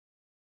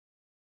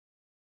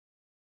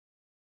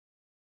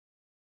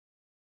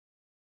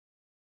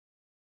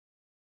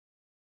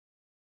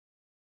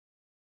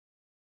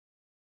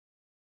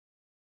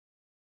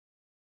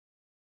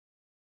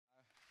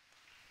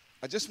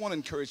I just want to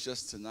encourage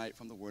us tonight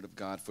from the Word of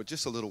God for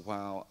just a little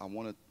while. I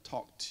want to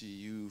talk to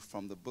you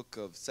from the book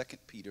of Second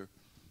Peter,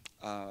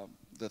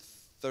 the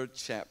third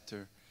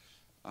chapter.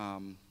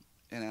 And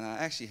I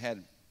actually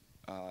had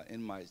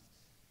in my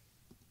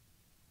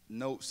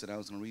notes that I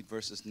was going to read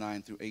verses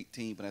 9 through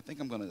 18, but I think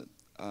I'm going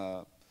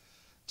to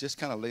just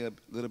kind of lay a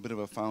little bit of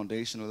a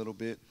foundation a little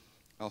bit.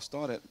 I'll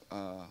start at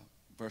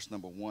verse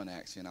number 1,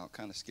 actually, and I'll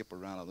kind of skip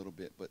around a little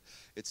bit. But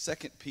it's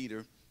Second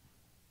Peter,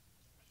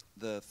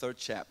 the third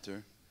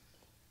chapter.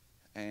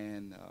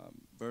 And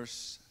I'll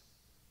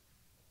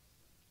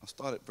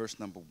start at verse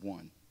number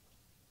 1.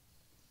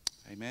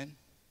 Amen.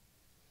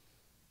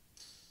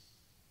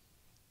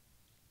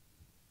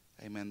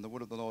 Amen. The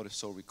word of the Lord is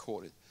so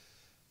recorded.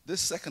 This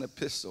second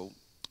epistle,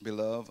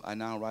 beloved, I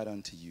now write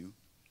unto you,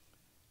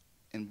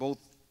 in both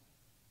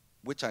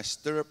which I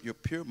stir up your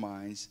pure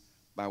minds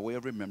by way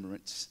of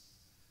remembrance,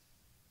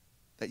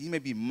 that ye may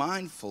be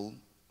mindful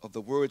of the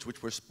words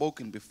which were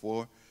spoken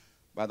before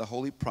by the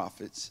holy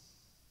prophets,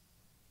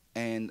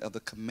 and of the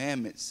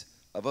commandments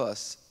of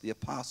us, the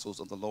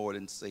apostles of the Lord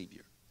and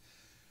Savior.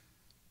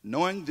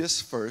 Knowing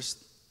this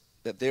first,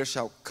 that there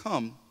shall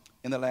come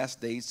in the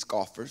last days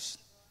scoffers,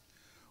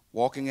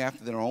 walking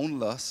after their own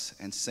lusts,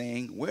 and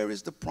saying, where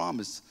is the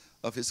promise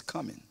of his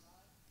coming?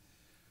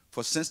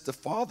 For since the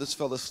fathers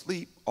fell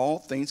asleep, all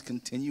things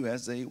continue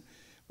as they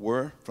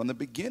were from the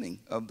beginning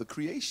of the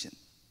creation.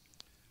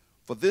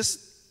 For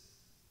this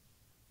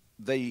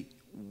they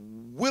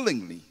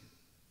willingly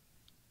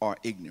are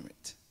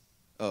ignorant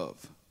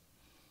of,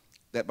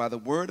 that by the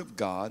word of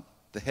God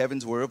the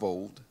heavens were of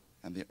old,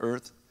 and the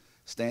earth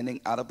standing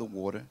out of the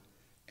water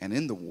and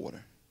in the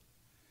water,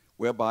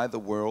 whereby the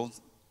world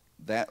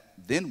that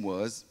then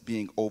was,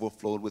 being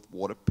overflowed with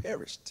water,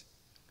 perished.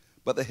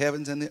 But the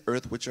heavens and the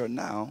earth, which are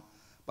now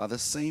by the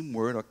same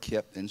word, are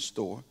kept in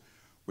store,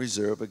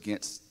 reserved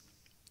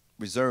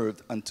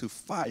unto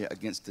fire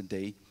against the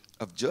day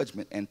of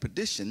judgment and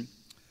perdition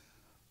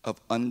of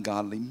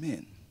ungodly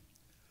men.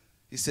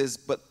 He says,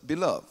 but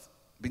beloved,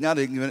 be not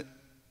ignorant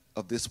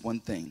of this one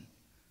thing,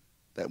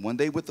 that one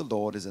day with the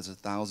Lord is as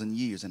 1,000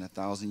 years, and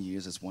 1,000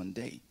 years as one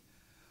day.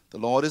 The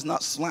Lord is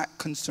not slack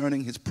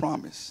concerning his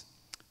promise,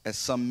 as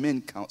some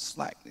men count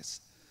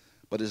slackness,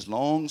 but is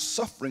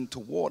long-suffering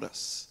toward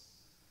us,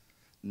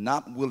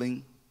 not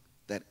willing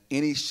that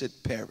any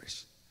should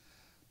perish,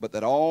 but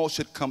that all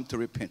should come to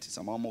repentance.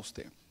 I'm almost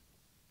there.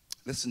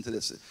 Listen to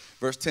this.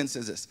 Verse 10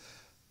 says this,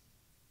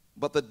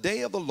 but the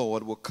day of the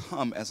Lord will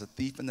come as a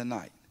thief in the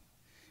night,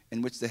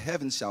 in which the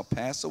heavens shall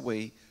pass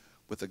away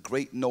with a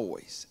great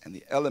noise, and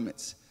the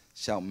elements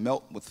shall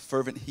melt with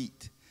fervent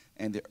heat,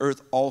 and the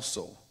earth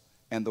also,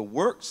 and the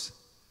works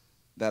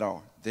that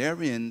are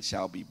therein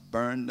shall be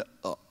burned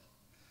up.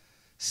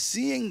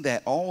 Seeing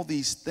that all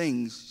these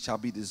things shall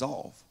be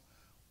dissolved,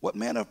 what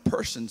manner of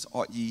persons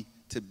ought ye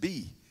to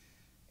be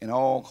in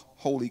all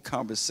holy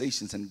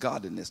conversations and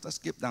godliness? Let's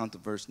skip down to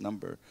verse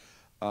number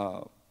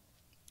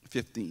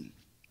 15.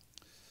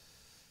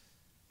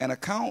 And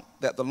account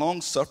that the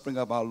long suffering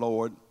of our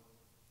Lord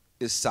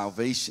is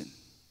salvation,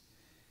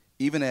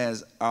 even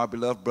as our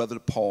beloved brother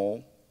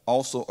Paul,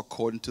 also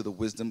according to the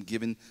wisdom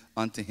given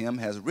unto him,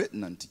 has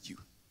written unto you,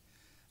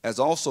 as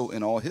also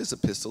in all his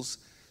epistles,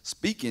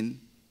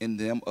 speaking in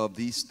them of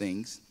these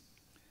things,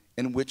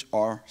 in which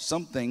are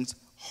some things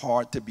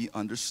hard to be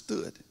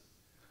understood,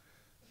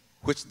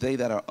 which they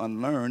that are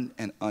unlearned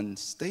and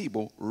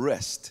unstable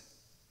wrest,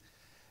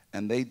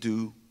 and they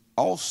do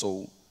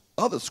also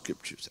other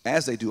scriptures,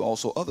 as they do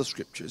also other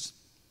scriptures,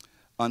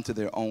 unto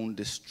their own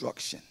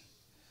destruction.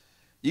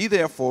 Ye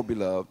therefore,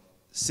 beloved,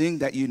 seeing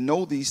that ye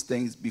know these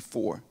things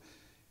before,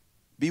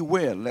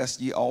 beware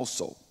lest ye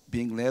also,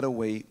 being led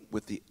away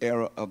with the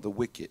error of the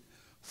wicked,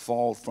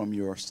 fall from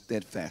your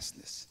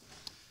steadfastness.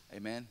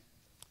 Amen.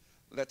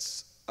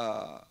 Let's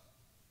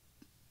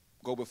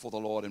go before the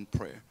Lord in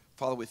prayer.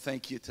 Father, we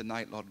thank you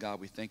tonight, Lord God.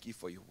 We thank you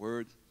for your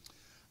word.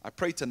 I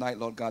pray tonight,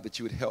 Lord God, that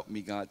you would help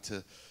me, God,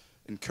 to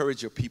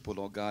encourage your people,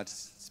 Lord God.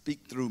 Speak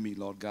through me,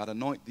 Lord God.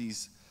 Anoint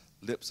these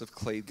lips of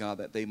clay, God,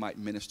 that they might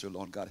minister,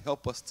 Lord God.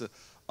 Help us to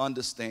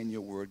understand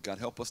your word, God.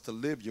 Help us to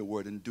live your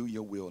word and do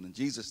your will. And in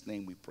Jesus'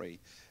 name we pray,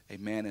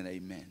 amen and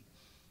amen.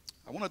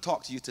 I want to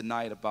talk to you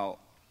tonight about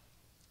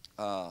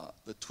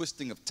the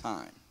twisting of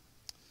time.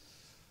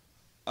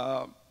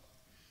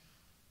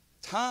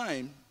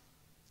 Time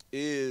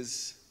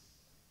is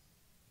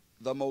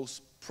the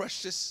most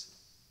precious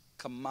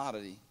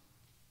commodity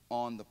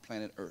on the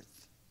planet Earth.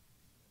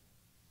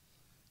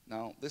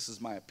 Now, this is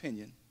my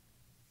opinion,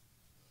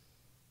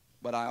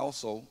 but I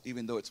also,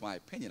 even though it's my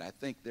opinion, I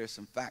think there's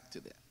some fact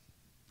to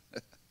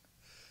that.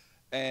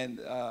 And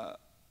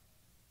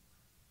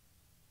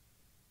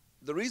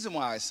the reason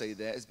why I say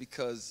that is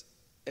because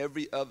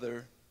every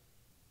other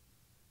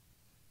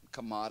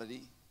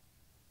commodity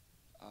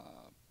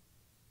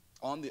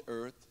on the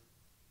earth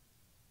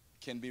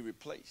can be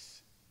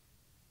replaced.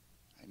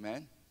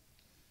 Amen.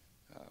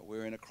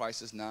 We're in a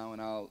crisis now in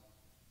our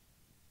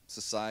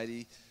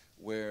society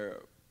where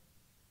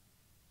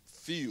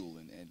fuel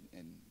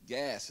and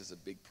gas is a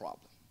big problem.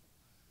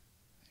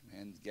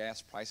 Man,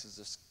 gas prices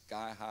are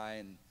sky high,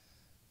 and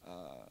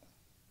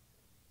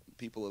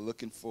people are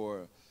looking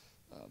for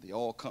the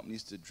oil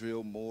companies to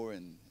drill more,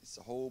 and it's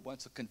a whole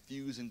bunch of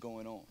confusion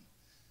going on.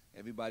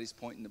 Everybody's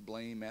pointing the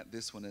blame at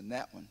this one and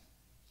that one.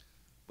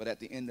 But at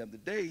the end of the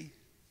day,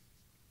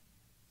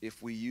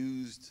 if we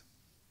used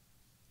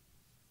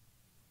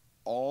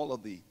all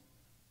of the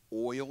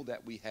oil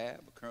that we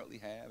currently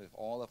have, if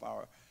all of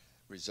our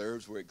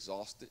reserves were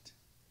exhausted,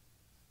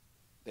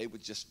 they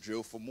would just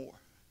drill for more.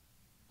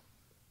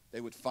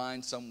 They would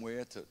find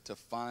somewhere to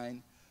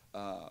find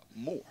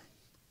more.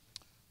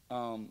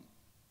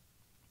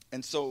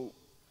 And so,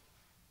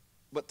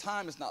 but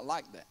time is not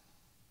like that.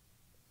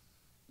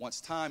 Once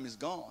time is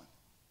gone,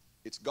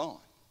 it's gone.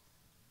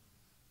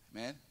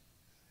 Man,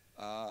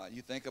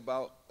 you think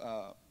about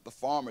the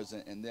farmers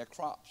and their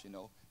crops. You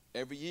know,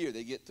 every year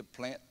they get to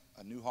plant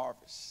a new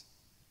harvest.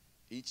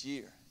 Each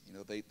year, you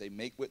know, they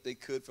make what they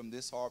could from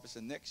this harvest,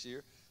 and next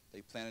year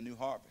they plant a new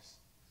harvest.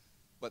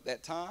 But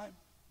that time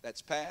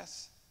that's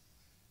passed,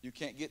 you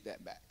can't get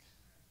that back.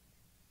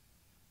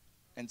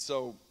 And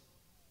so,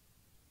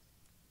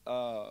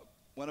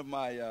 one of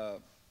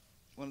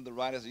the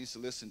writers I used to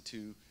listen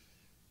to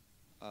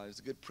is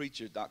a good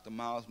preacher, Dr.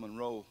 Miles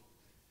Monroe.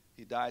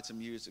 He died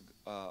some years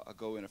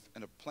ago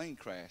in a plane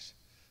crash.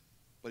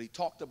 But he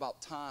talked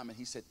about time, and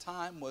he said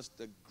time was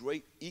the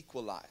great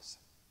equalizer,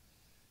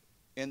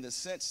 in the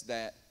sense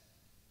that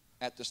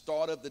at the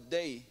start of the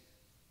day,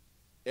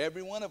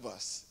 every one of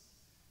us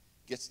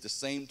gets the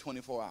same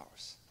 24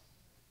 hours.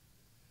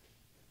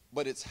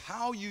 But it's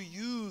how you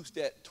use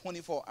that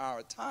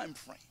 24-hour time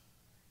frame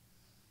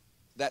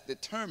that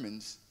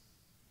determines,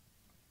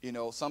 you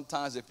know,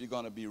 sometimes if you're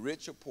going to be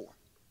rich or poor.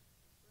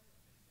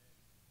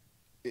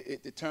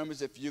 It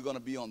determines if you're going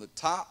to be on the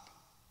top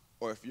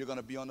or if you're going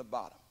to be on the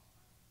bottom.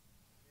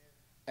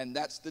 And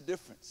that's the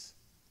difference.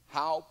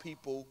 How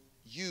people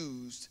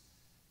used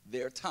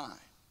their time,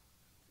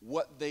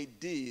 what they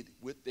did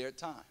with their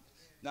time.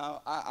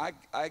 Now,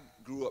 I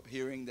grew up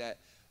hearing that,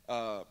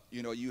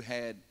 you know, you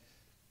had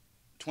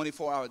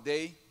 24-hour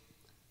day,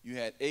 you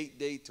had 8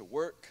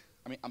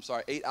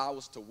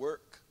 hours to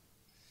work,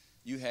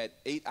 you had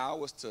 8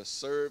 hours to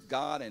serve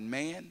God and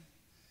man,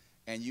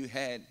 and you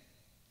had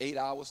 8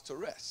 hours to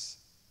rest.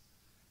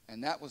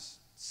 And that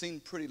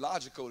seemed pretty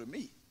logical to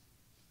me,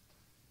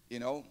 you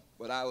know.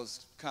 But I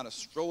was kind of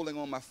strolling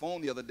on my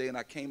phone the other day, and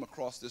I came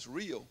across this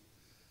reel,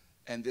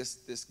 and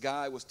this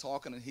guy was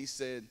talking, and he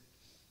said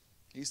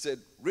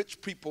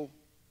rich people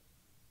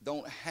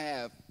don't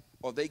have,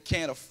 or they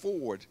can't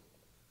afford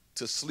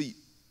to sleep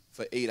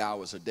for 8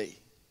 hours a day.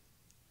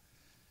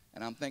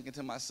 And I'm thinking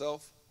to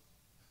myself,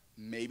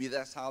 maybe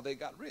that's how they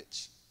got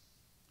rich.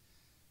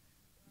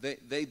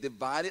 They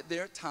divided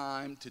their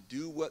time to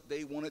do what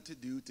they wanted to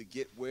do to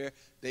get where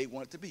they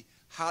wanted to be.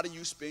 How do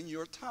you spend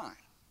your time?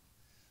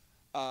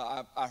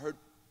 I heard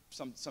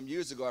some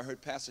years ago, I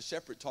heard Pastor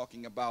Shepherd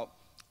talking about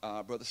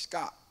Brother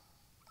Scott.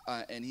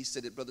 And he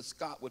said that Brother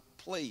Scott would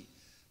play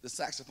the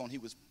saxophone.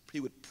 He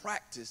would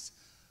practice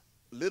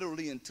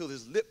literally until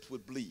his lips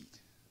would bleed.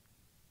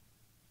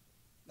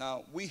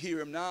 Now, we hear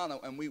him now,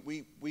 and we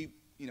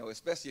you know,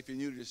 especially if you're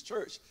new to this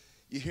church,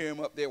 you hear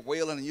him up there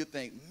wailing, and you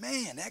think,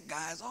 man, that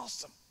guy is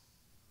awesome.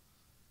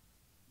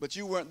 But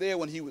you weren't there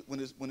when he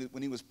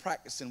was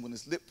practicing, when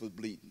his lip was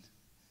bleeding.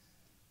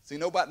 See,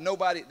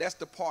 nobody, that's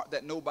the part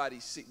that nobody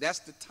sees. That's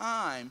the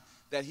time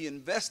that he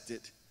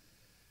invested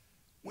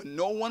when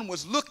no one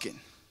was looking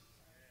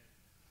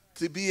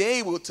to be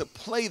able to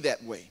play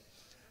that way.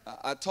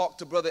 I talked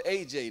to Brother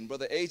AJ, and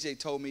Brother AJ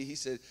told me, he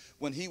said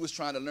when he was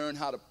trying to learn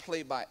how to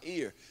play by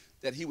ear,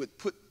 that he would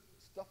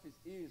stuff his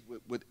ears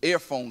with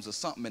earphones or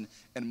something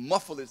and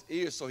muffle his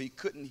ears so he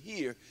couldn't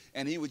hear,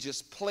 and he would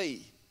just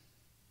play,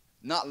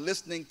 not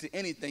listening to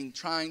anything,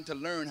 trying to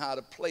learn how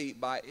to play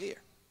by ear.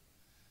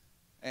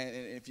 And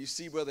if you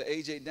see Brother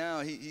AJ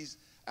now,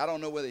 I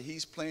don't know whether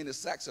he's playing the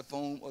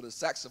saxophone or the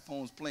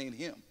saxophone's playing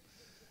him.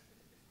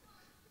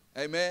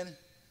 Amen?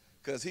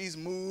 Because he's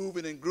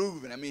moving and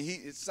grooving. I mean,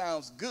 it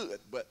sounds good,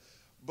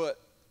 but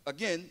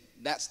again,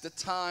 that's the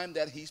time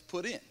that he's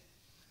put in.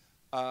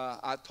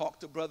 I talked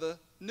to Brother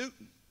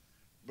Newton.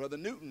 Brother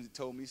Newton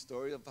told me a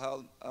story of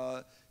how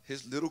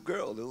his little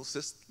girl, little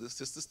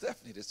sister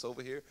Stephanie, that's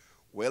over here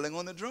wailing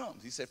on the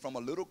drums. He said from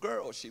a little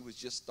girl, she would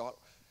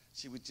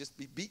just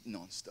be beating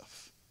on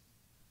stuff.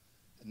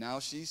 And now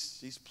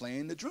she's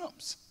playing the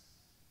drums.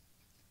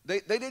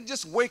 They didn't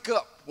just wake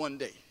up one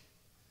day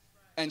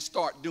and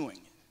start doing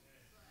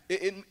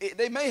it.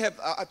 They may have,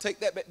 I take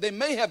that back, they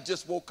may have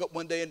just woke up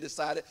one day and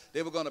decided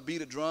they were going to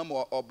beat a drum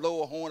or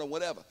blow a horn or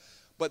whatever.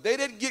 But they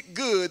didn't get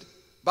good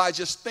by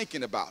just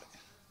thinking about it.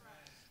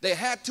 They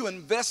had to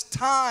invest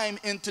time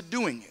into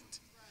doing it.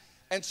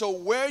 And so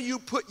where you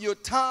put your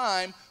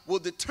time will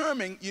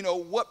determine, you know,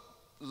 what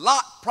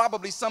lot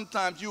probably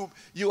sometimes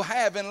you'll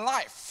have in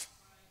life.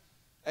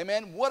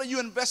 Amen. What are you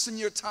investing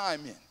your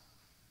time in?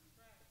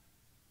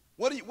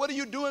 What are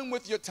you doing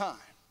with your time?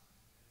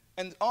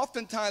 And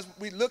oftentimes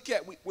we look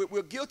at,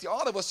 we're guilty,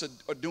 all of us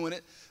are doing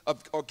it,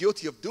 are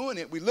guilty of doing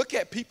it. We look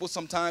at people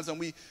sometimes and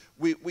we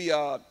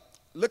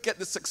look at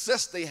the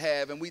success they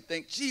have and we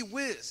think, gee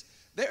whiz,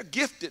 they're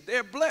gifted,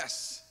 they're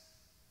blessed.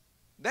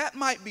 That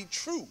might be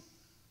true,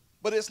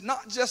 but it's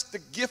not just the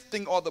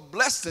gifting or the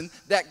blessing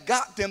that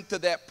got them to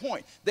that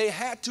point. They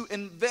had to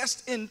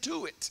invest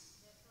into it.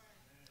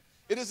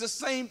 It is the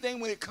same thing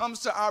when it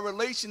comes to our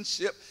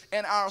relationship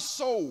and our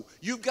soul.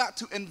 You've got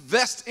to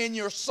invest in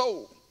your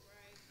soul.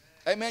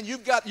 Amen. You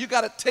got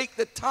to take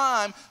the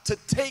time to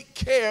take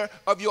care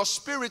of your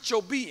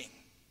spiritual being.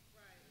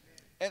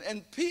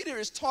 And Peter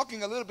is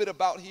talking a little bit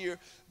about here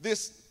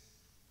this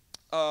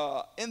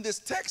in this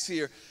text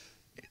here.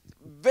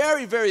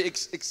 Very, very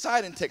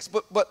exciting text.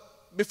 But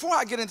before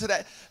I get into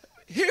that,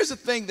 here's the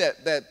thing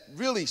that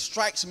really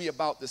strikes me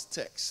about this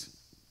text.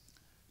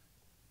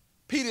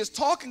 Peter is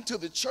talking to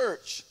the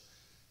church,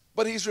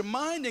 but he's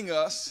reminding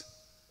us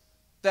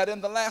that in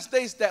the last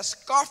days that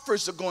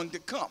scoffers are going to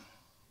come.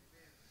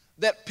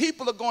 That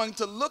people are going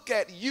to look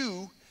at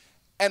you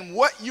and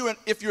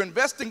if you're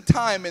investing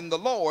time in the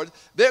Lord,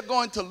 they're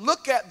going to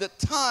look at the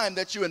time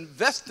that you're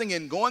investing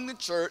in going to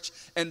church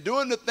and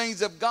doing the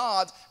things of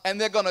God,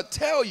 and they're going to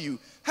tell you,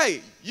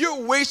 hey,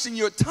 you're wasting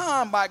your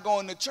time by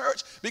going to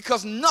church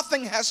because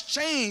nothing has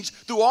changed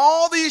through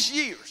all these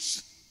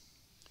years.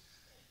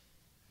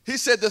 He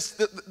said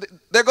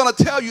they're going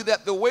to tell you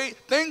that the way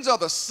things are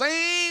the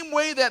same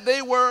way that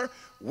they were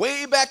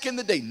way back in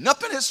the day.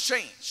 Nothing has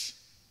changed.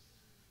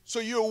 So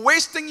you're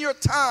wasting your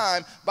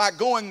time by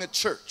going to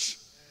church,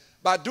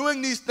 by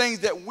doing these things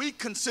that we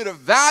consider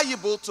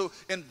valuable to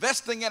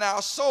investing in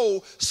our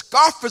soul.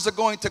 Scoffers are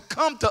going to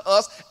come to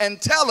us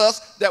and tell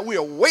us that we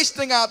are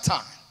wasting our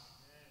time.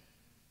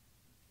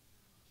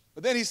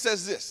 But then he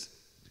says this.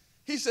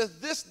 He says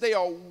this they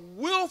are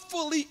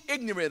willfully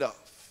ignorant of.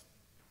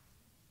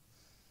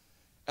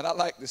 And I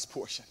like this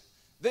portion.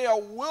 They are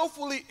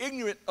willfully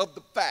ignorant of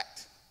the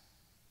fact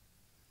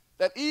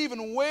that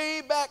even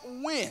way back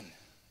when,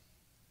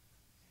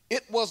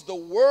 it was the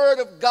word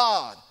of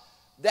God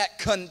that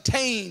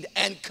contained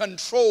and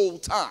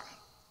controlled time.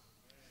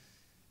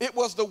 It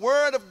was the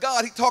word of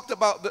God. He talked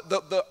about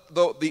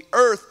the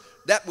earth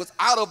that was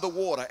out of the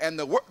water and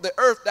the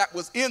earth that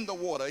was in the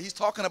water. He's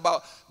talking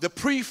about the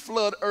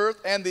pre-flood earth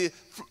and the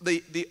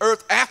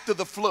earth after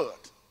the flood.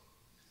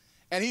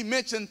 And he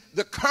mentioned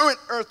the current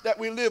earth that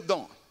we lived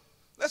on.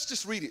 Let's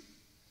just read it,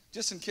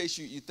 just in case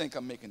you think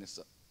I'm making this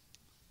up.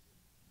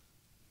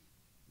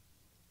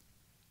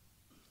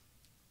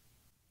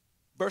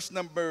 Verse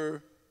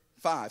number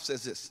 5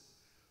 says this.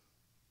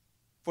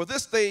 For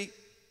this they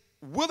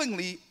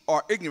willingly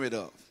are ignorant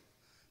of,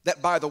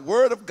 that by the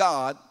word of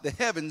God the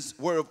heavens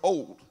were of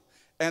old,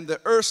 and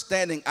the earth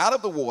standing out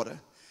of the water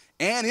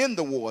and in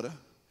the water,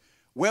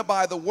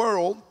 whereby the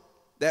world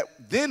that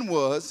then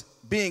was,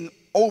 being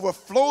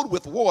overflowed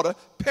with water,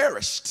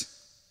 perished.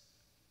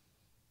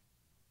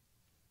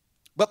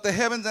 But the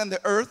heavens and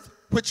the earth,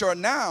 which are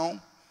now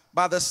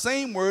by the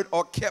same word,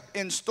 are kept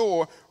in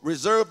store,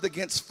 reserved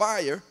against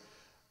fire,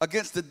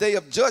 against the day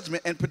of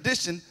judgment and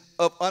perdition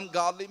of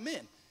ungodly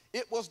men.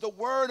 It was the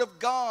word of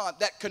God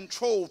that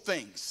controlled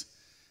things.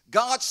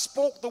 God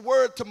spoke the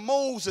word to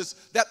Moses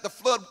that the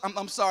flood,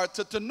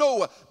 to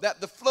Noah, that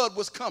the flood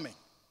was coming.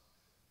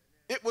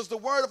 It was the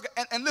word of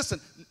God. And listen,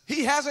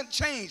 he hasn't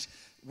changed.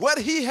 What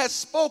he has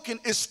spoken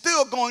is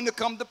still going to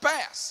come to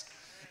pass.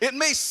 It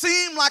may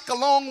seem like a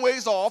long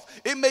ways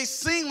off. It may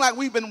seem like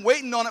we've been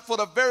waiting on it for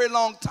a very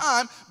long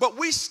time, but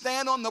we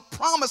stand on the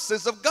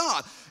promises of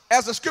God.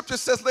 As the scripture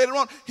says later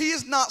on, he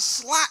is not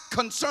slack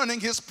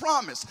concerning his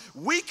promise.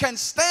 We can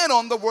stand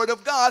on the word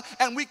of God,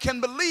 and we can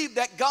believe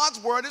that God's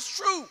word is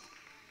true.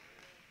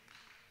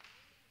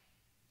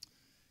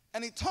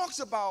 And he talks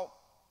about,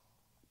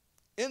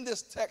 in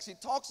this text, he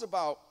talks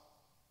about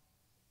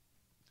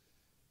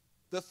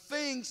the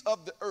things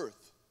of the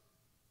earth.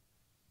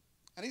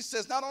 And he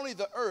says not only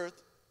the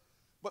earth,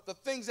 but the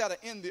things that are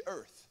in the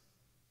earth.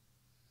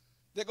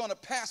 They're going to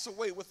pass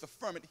away with the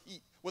fervent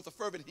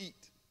heat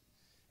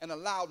and a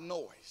loud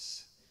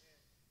noise.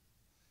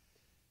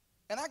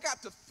 And I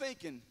got to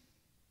thinking,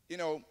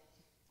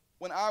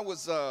 when I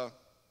was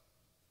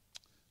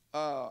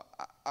I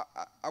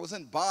was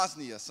in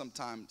Bosnia some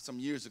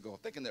years ago, I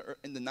think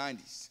in the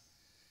 90s.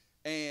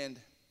 And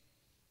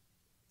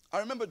I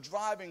remember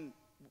driving,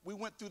 we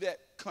went through that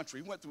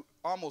country. We went through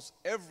almost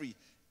every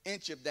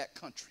inch of that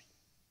country.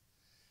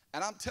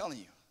 And I'm telling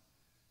you,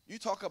 you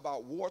talk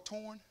about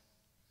war-torn,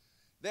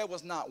 there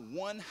was not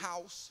one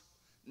house,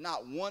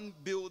 not one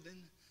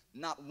building,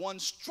 not one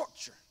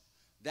structure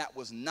that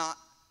was not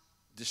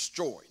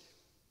destroyed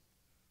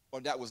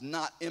or that was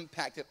not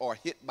impacted or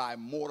hit by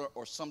mortar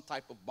or some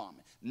type of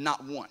bombing.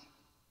 Not one.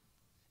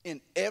 In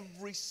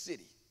every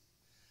city.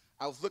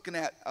 I was looking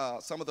at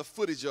some of the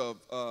footage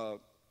of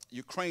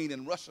Ukraine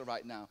and Russia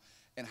right now,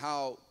 and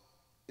how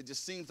it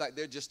just seems like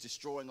they're just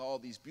destroying all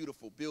these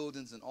beautiful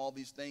buildings and all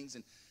these things,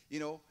 and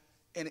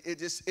and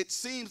it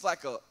seems like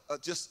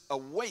just a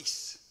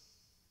waste,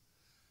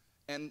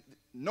 and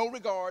no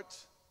regard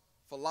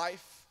for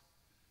life,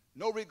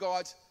 no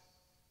regard,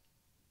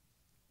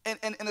 and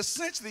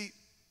essentially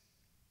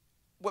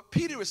what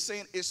Peter is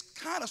saying is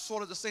kind of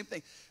sort of the same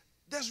thing.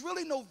 there's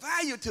really no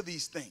value to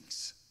these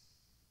things.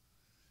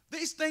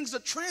 These things are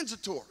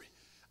transitory.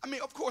 I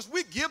mean, of course,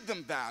 we give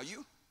them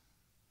value.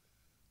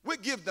 We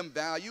give them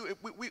value.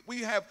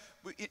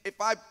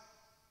 If I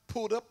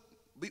pulled up,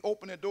 we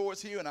opened the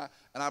doors here, and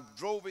I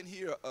drove in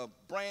here a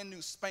brand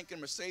new spanking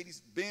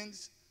Mercedes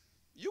Benz,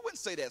 you wouldn't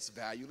say that's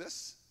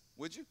valueless,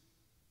 would you?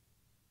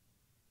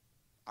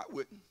 I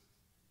wouldn't.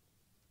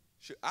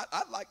 Sure,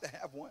 I'd like to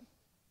have one.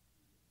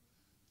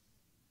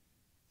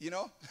 You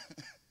know?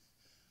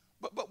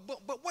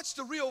 but what's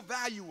the real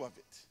value of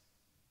it?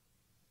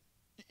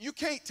 You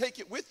can't take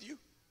it with you.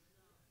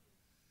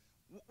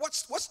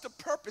 What's the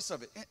purpose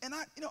of it? And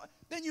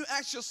then you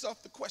ask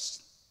yourself the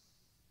question,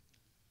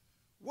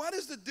 what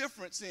is the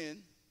difference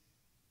in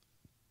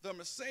the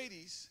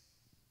Mercedes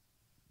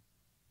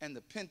and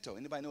the Pinto?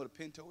 Anybody know what a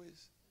Pinto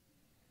is?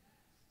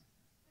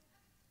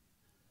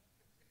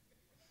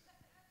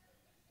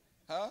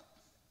 Huh?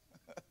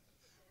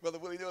 Brother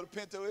Willie, know what a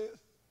Pinto is?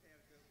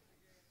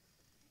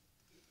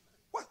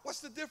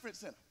 What's the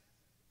difference in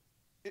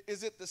them?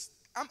 Is it the?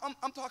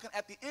 I'm talking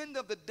at the end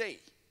of the day.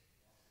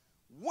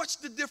 What's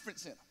the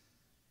difference in them?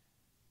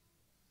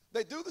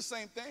 They do the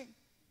same thing.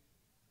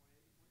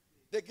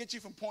 They get you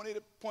from point A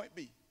to point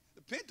B.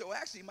 The Pinto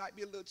actually might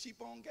be a little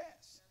cheaper on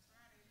gas.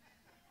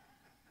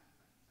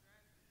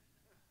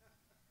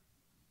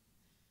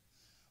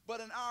 But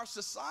in our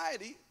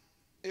society,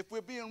 if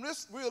we're being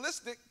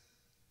realistic,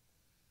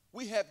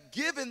 we have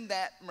given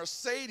that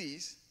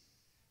Mercedes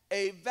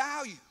a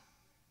value.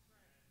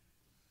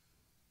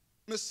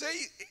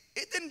 Mercedes,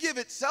 it didn't give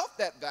itself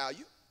that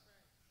value.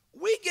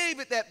 We gave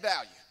it that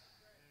value.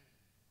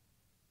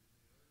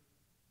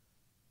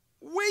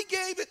 We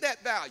gave it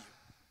that value.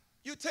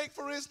 You take,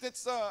 for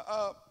instance,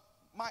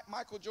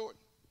 Michael Jordan.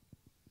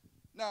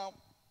 Now,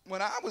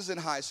 when I was in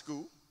high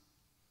school,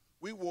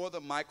 we wore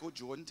the Michael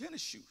Jordan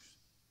tennis shoes,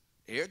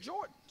 Air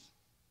Jordans.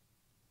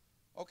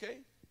 Okay?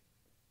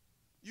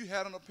 You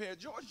had on a pair of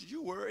Jordans,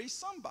 you were a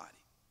somebody.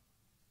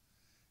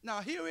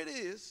 Now, here it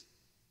is,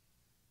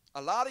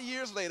 a lot of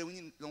years later,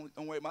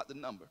 don't worry about the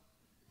number.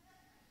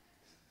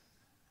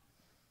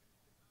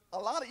 A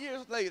lot of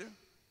years later,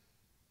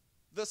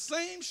 the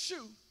same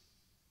shoe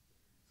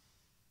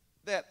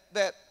that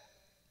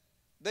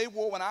they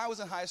wore when I was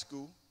in high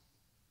school,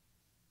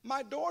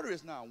 my daughter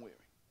is now wearing.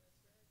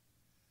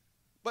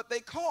 But they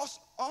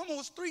cost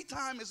almost 3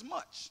 times as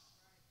much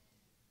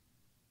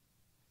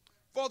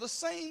for the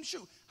same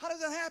shoe. How does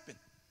that happen?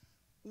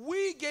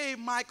 We gave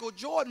Michael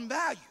Jordan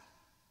value.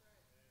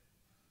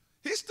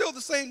 He's still the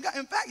same guy.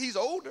 In fact, he's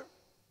older.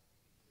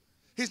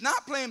 He's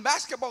not playing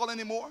basketball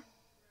anymore.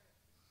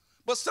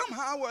 But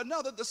somehow or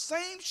another, the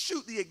same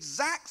shoe, the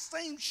exact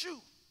same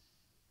shoe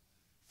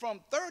from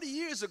 30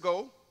 years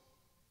ago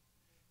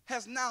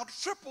has now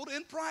tripled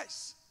in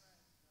price.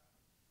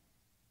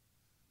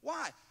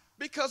 Why?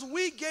 Because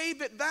we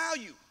gave it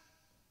value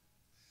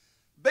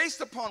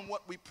based upon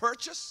what we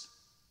purchased,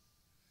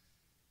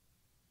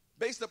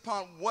 based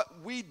upon what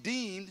we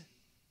deemed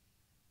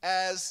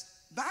as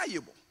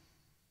valuable.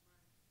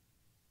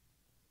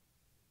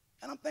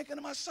 And I'm thinking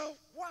to myself,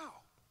 wow.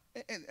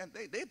 And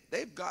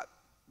they've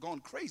gone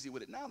crazy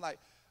with it now. Like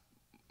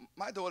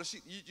my daughter,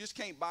 you just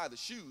can't buy the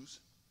shoes.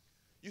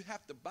 You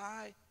have to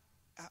buy,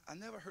 I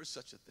never heard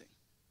such a thing,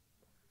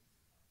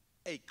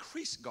 a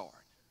crease guard.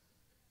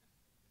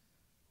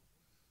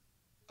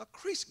 A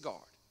crease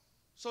guard.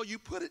 So you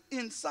put it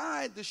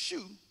inside the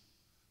shoe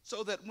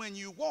so that when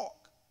you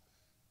walk,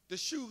 the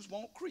shoes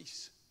won't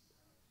crease.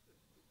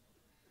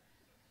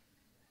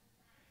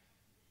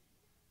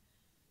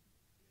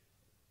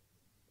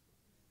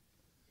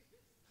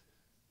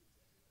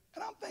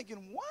 And I'm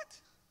thinking, what?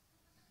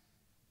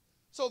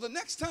 So the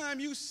next time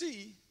you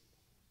see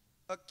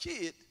a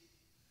kid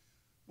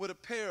with a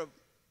pair of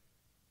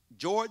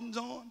Jordans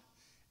on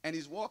and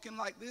he's walking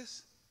like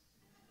this,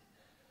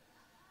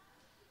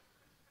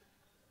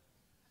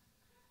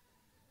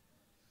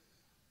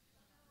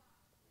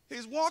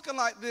 he's walking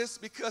like this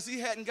because he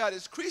hadn't got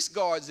his crease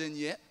guards in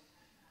yet,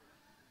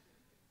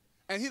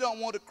 and he don't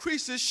want to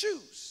crease his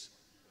shoes.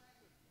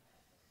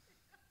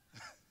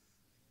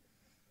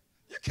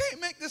 You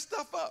can't make this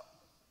stuff up.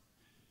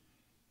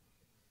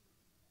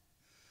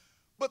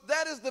 But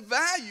that is the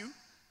value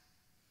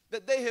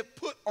that they have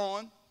put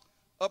on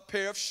a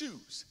pair of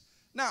shoes.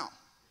 Now,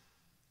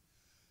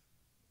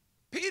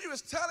 Peter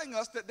is telling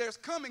us that there's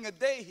coming a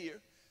day here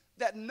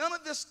that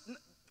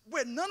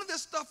where none of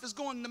this stuff is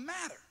going to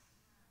matter.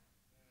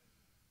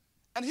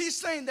 And he's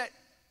saying that,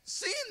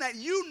 seeing that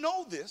you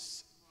know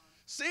this,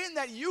 seeing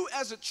that you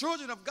as the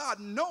children of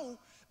God know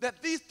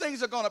that these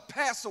things are going to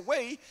pass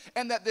away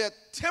and that they're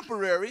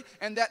temporary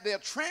and that they're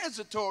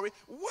transitory,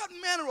 what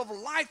manner of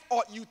life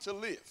ought you to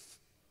live?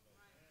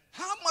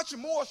 How much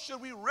more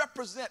should we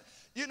represent,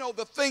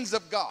 the things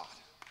of God?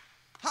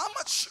 How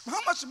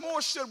much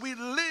more should we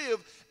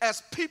live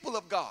as people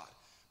of God?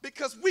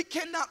 Because we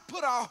cannot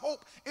put our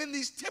hope in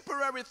these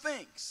temporary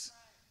things.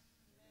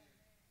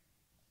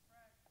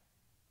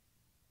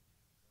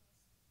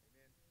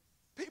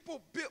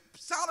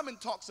 Solomon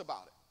talks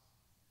about it.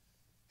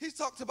 He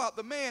talks about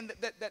the man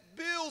that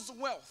builds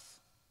wealth,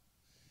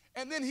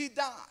 and then he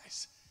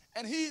dies.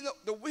 And he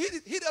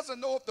doesn't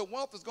know if the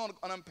wealth is going to,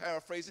 and I'm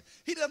paraphrasing,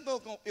 he doesn't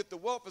know if the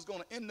wealth is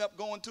going to end up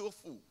going to a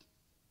fool.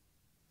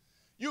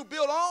 You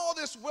build all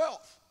this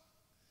wealth,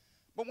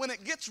 but when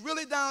it gets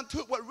really down to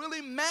it, what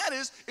really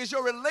matters is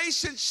your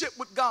relationship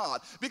with God,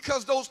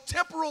 because those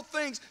temporal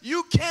things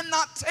you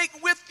cannot take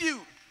with you.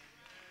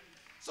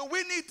 So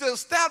we need to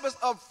establish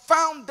a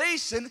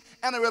foundation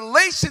and a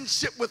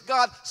relationship with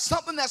God,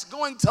 something that's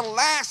going to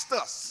last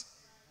us,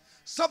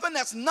 something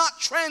that's not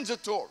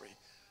transitory,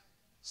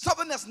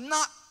 something that's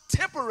not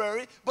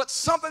temporary, but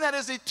something that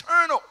is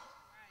eternal.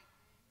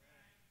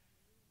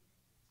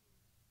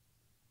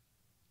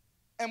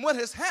 And what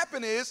has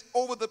happened is,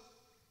 over the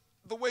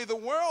way the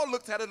world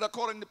looked at it,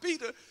 according to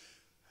Peter,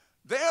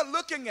 they're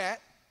looking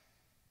at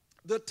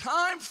the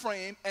time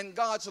frame and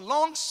God's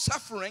long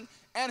suffering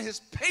and his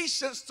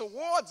patience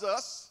towards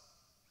us,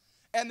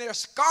 and they're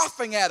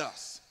scoffing at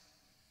us.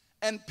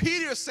 And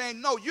Peter is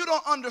saying, no, you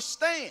don't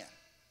understand.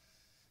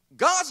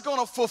 God's going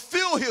to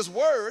fulfill his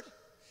word.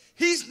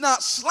 He's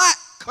not slack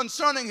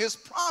concerning his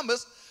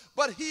promise,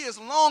 but he is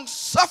long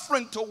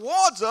suffering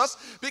towards us,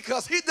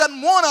 because he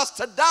doesn't want us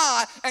to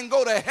die and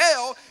go to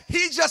hell.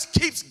 He just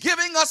keeps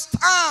giving us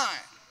time.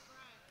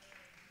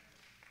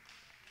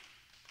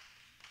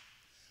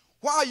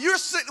 While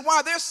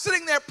they're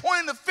sitting there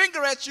pointing the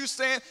finger at you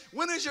saying,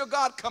 when is your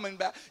God coming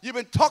back? You've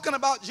been talking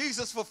about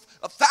Jesus for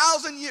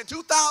 1,000 years,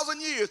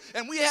 2,000 years,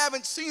 and we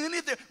haven't seen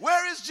anything.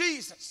 Where is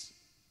Jesus?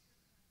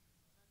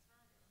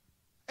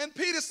 And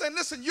Peter's saying,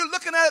 listen, you're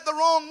looking at it the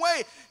wrong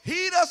way.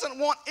 He doesn't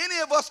want any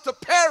of us to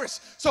perish,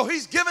 so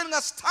he's giving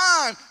us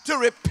time to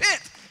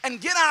repent and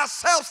get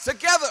ourselves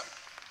together,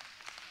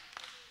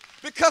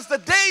 because the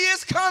day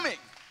is coming.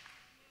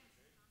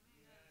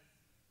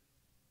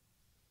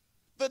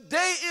 The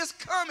day is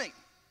coming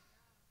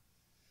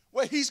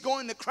where he's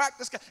going to crack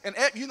the sky. And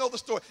you know the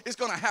story. It's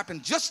going to happen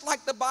just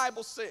like the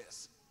Bible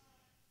says.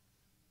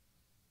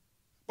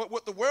 But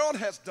what the world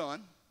has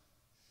done,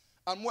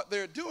 and what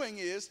they're doing,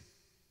 is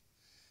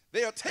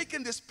they are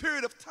taking this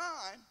period of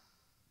time,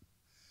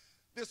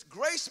 this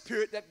grace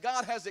period that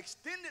God has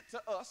extended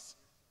to us,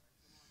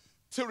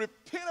 to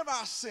repent of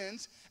our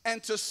sins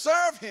and to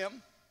serve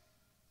him.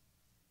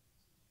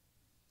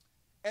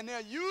 And they're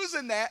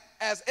using that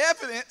as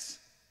evidence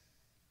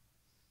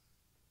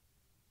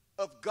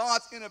of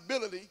God's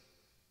inability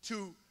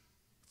to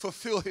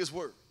fulfill his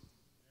word.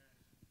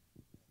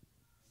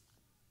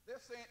 They're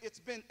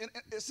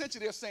saying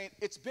they're saying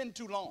it's been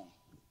too long.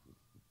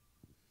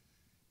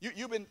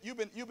 You've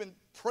been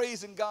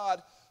praising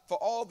God for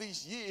all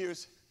these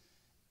years,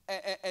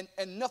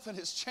 and nothing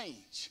has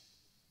changed.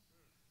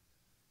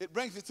 It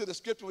brings me to the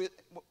scripture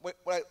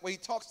where he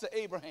talks to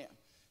Abraham.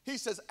 He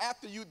says,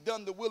 after you've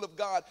done the will of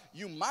God,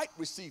 you might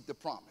receive the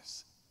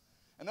promise.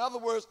 In other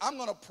words, I'm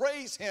going to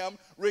praise him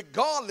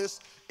regardless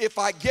if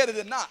I get it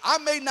or not. I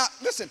may not,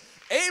 listen,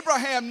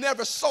 Abraham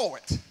never saw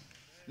it,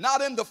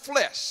 not in the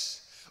flesh.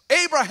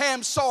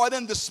 Abraham saw it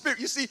in the spirit.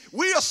 You see,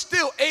 we are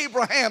still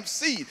Abraham's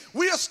seed.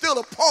 We are still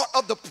a part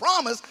of the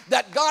promise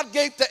that God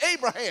gave to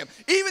Abraham.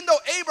 Even though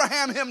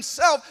Abraham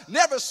himself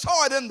never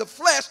saw it in the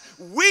flesh,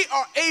 we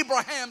are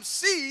Abraham's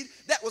seed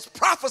that was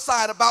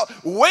prophesied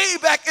about way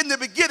back in the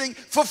beginning,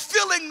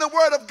 fulfilling the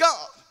word of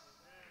God.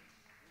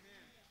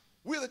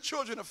 We're the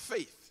children of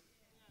faith.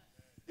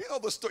 You know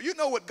the story. You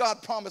know what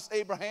God promised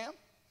Abraham?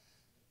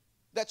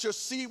 That your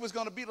seed was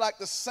going to be like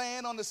the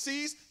sand on the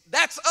seas.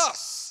 That's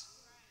us.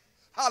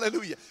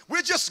 Hallelujah.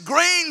 We're just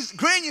grains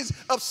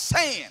of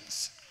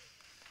sands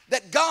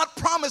that God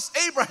promised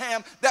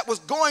Abraham that was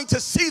going to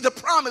see the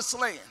promised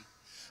land.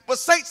 But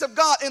saints of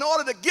God, in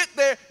order to get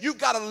there, you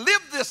got to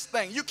live this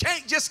thing. You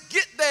can't just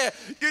get there,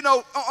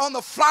 on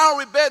the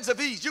flowery beds of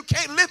ease. You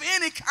can't live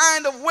any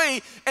kind of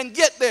way and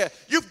get there.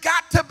 You've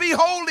got to be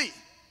holy.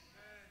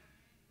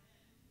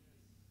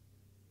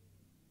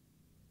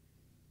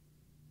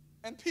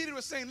 And Peter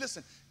was saying,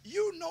 listen,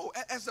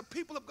 as the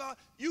people of God,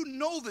 you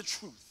know the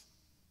truth.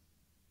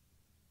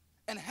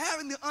 And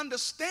having the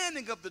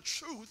understanding of the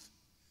truth,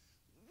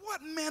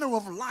 what manner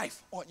of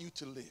life ought you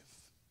to live?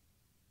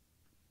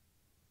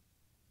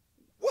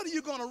 What are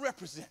you going to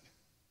represent?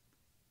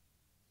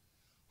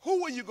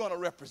 Who are you going to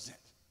represent?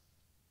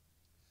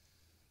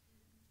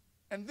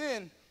 And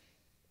then,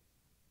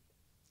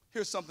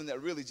 here's something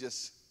that really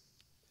just,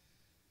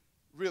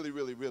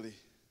 really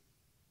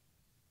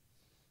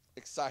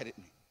excited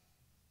me.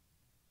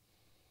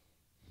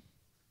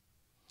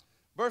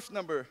 Verse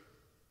number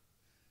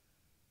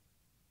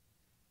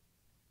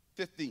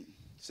 15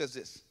 says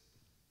this.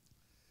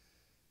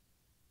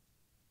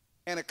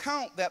 And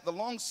account that the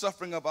long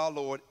suffering of our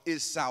Lord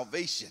is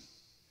salvation.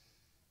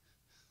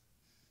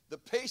 The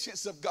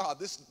patience of God,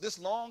 this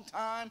long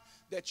time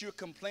that you're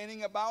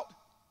complaining about,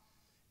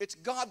 it's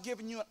God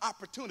giving you an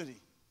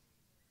opportunity.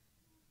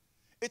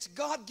 It's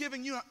God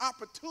giving you an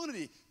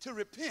opportunity to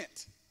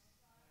repent.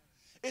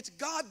 It's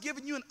God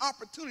giving you an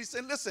opportunity.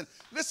 Saying, listen,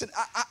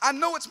 I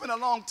know it's been a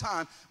long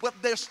time, but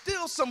there's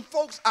still some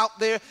folks out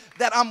there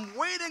that I'm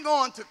waiting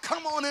on to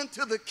come on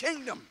into the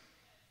kingdom.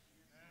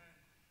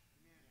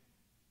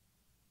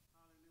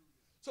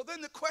 So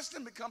then the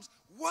question becomes,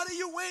 what are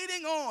you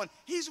waiting on?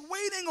 He's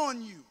waiting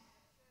on you.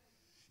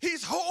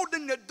 He's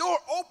holding the door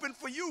open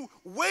for you,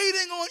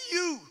 waiting on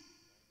you.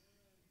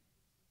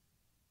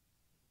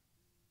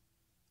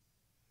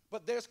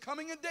 But there's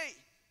coming a day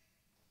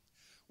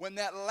when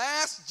that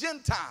last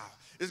Gentile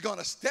is going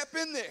to step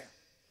in there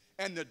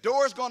and the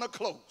door is going to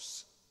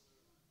close.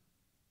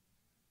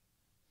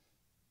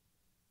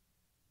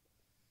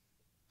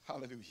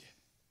 Hallelujah.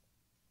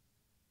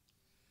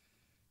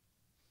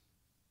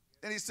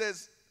 And he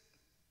says,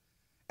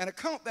 and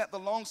account that the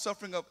long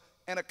suffering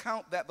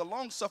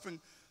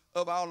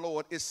of our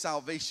Lord is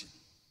salvation.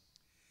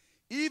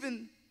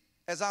 Even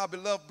as our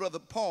beloved brother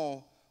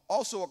Paul,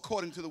 also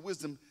according to the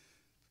wisdom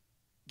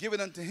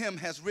given unto him,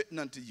 has written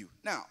unto you.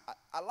 Now,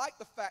 I like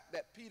the fact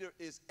that Peter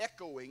is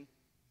echoing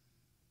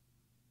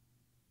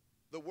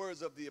the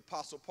words of the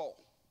Apostle Paul.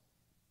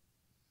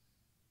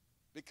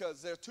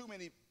 Because there are too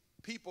many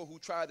people who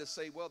try to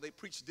say, well, they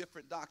preach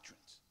different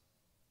doctrines.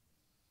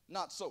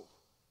 Not so.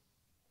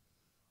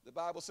 The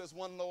Bible says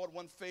one Lord,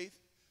 one faith,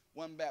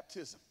 one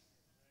baptism.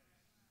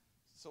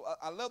 So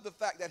I love the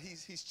fact that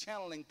he's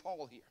channeling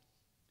Paul here.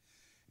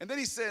 And then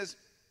he says,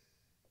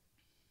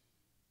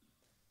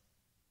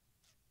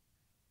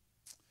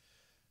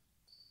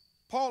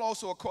 Paul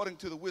also, according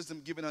to the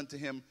wisdom given unto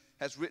him,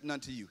 has written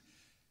unto you.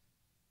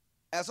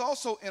 As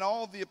also in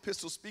all the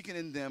epistles, speaking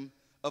in them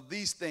of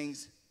these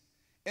things,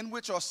 in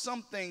which are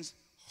some things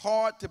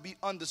hard to be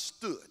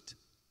understood.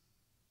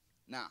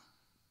 Now,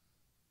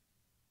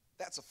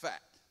 that's a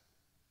fact.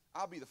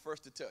 I'll be the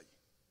first to tell you.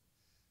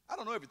 I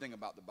don't know everything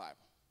about the Bible.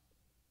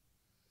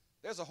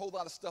 There's a whole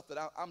lot of stuff that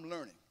I'm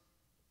learning.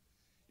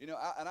 You know,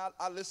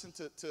 I listen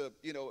to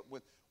you know,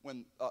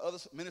 when other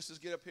ministers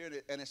get up here,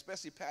 and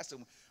especially pastors,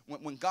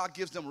 when God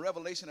gives them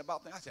revelation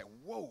about things, I say,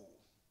 whoa,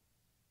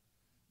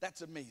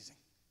 that's amazing.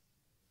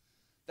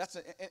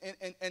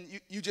 And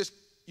you just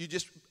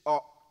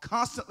are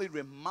constantly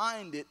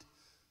reminded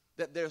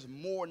that there's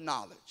more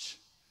knowledge,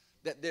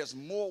 that there's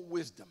more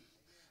wisdom,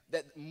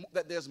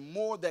 that there's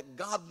more that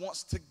God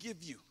wants to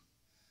give you.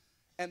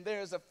 And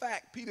there's a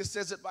fact, Peter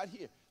says it right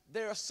here.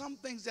 There are some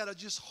things that are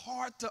just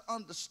hard to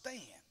understand.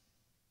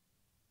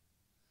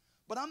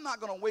 But I'm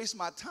not going to waste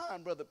my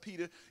time, Brother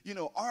Peter, you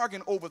know,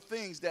 arguing over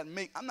things that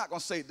I'm not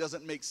going to say it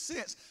doesn't make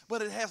sense,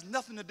 but it has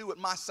nothing to do with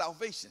my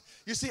salvation.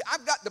 You see,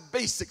 I've got the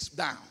basics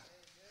down.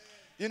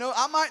 You know,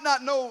 I might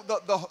not know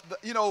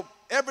you know,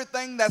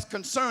 everything that's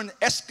concerned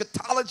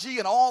eschatology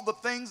and all the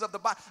things of the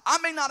Bible. I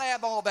may not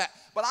have all that,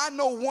 but I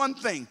know one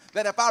thing,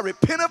 that if I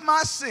repent of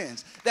my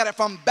sins, that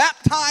if I'm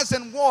baptized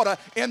in water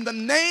in the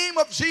name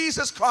of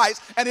Jesus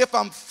Christ, and if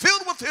I'm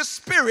filled with his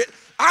Spirit,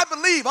 I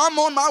believe I'm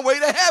on my way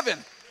to heaven.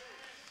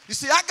 You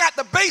see, I got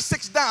the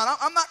basics down.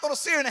 I'm not going to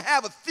sit here and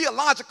have a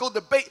theological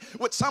debate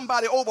with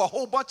somebody over a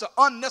whole bunch of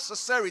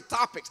unnecessary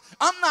topics.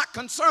 I'm not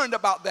concerned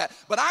about that,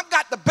 but I've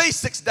got the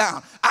basics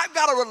down. I've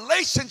got a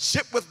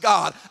relationship with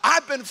God.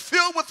 I've been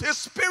filled with his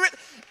Spirit.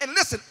 And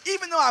listen,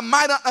 even though I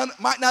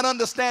might not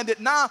understand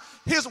it now,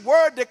 his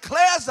word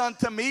declares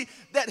unto me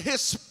that his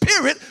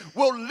Spirit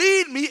will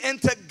lead me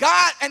into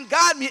God and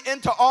guide me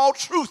into all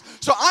truth.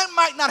 So I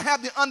might not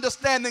have the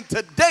understanding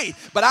today,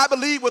 but I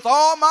believe with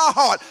all my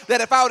heart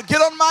that if I would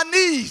get on my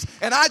knees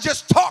and I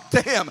just talk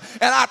to him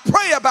and I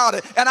pray about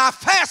it and I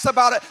fast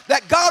about it,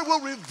 that God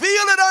will reveal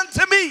it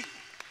unto me.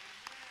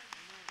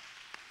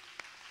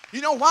 You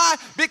know why?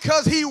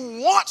 Because he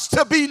wants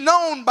to be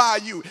known by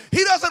you.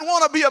 He doesn't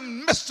want to be a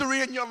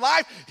mystery in your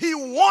life. He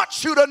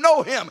wants you to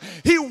know him.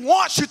 He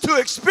wants you to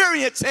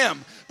experience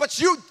him. But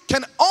you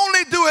can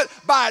only do it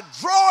by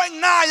drawing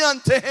nigh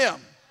unto him.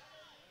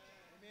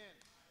 Amen.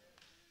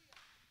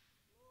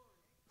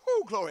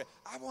 Oh, glory.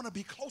 I want to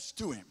be close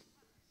to him.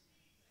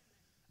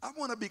 I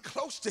want to be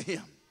close to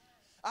him.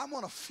 I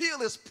want to feel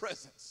his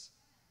presence.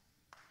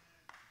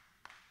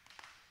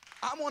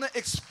 I want to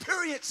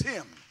experience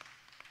him.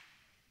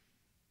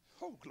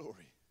 Oh,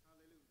 glory.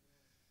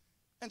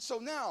 And so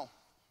now,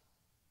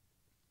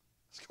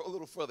 let's go a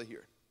little further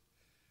here.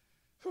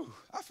 Whew,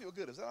 I feel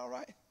good. Is that all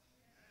right?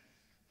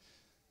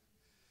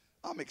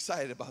 I'm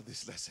excited about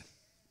this lesson.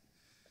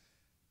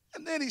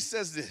 And then he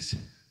says this,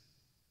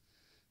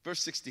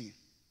 verse 16.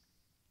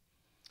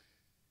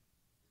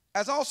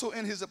 As also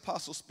in his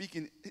apostles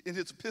speaking, in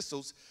his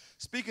epistles,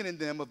 speaking in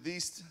them of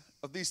these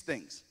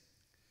things,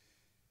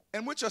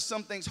 in which are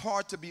some things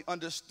hard to be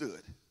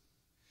understood,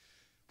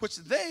 which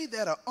they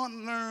that are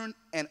unlearned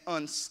and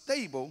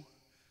unstable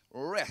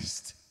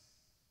rest,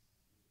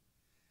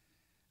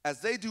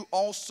 as they do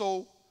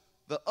also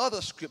the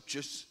other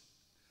scriptures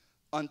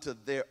unto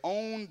their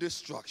own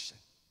destruction.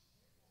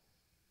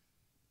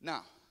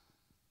 Now,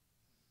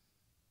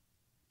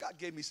 God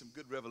gave me some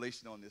good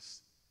revelation on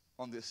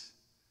this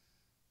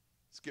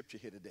scripture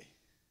here today.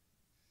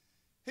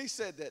 He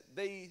said that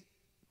they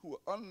who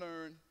are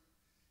unlearned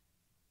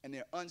and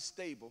they're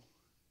unstable,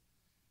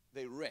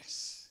 they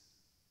rest.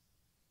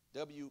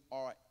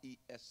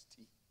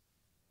 W-R-E-S-T.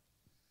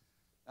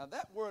 Now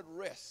that word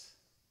rest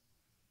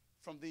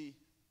from the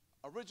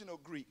original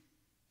Greek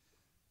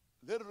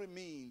literally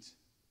means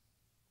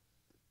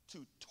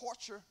to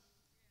torture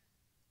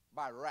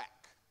by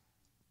rack.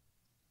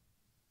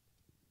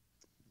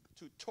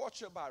 To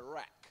torture by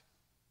rack.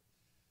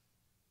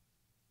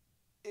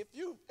 If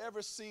you've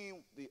ever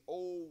seen the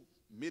old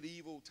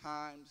medieval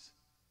times,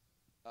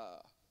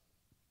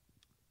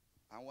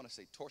 I want to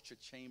say torture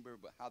chamber,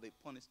 but how they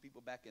punished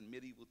people back in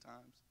medieval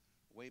times,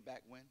 way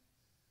back when,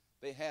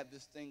 they had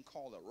this thing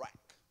called a rack.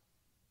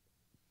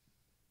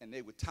 And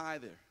they would tie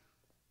their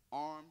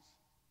arms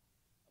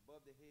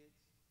above their heads,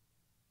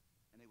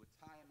 and they would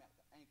tie them at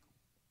the ankle.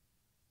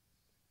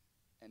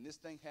 And this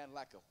thing had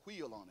like a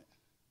wheel on it,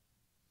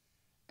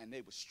 and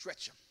they would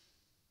stretch them.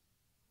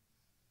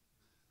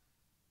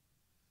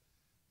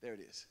 There it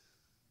is.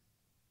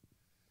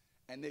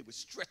 And they would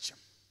stretch them,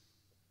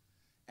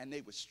 and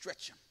they would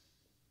stretch them,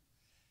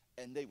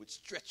 and they would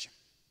stretch them.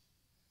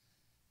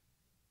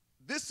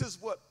 This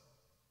is what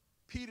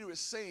Peter is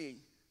saying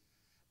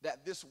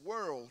that this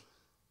world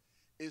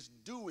is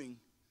doing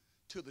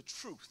to the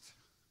truth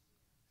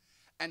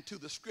and to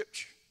the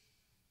scripture.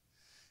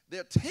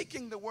 They're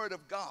taking the word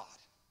of God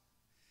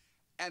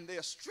and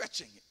they're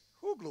stretching it.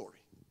 Who glory?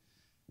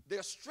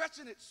 They're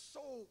stretching it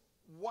so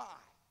wide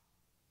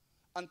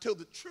until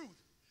the truth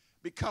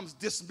becomes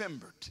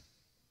dismembered,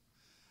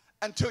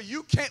 until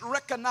you can't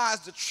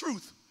recognize the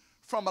truth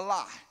from a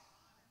lie.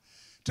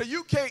 Till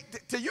you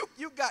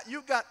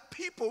got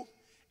people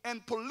in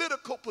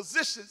political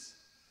positions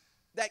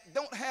that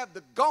don't have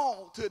the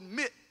gall to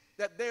admit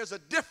that there's a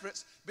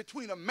difference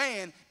between a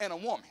man and a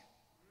woman.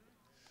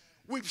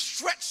 We've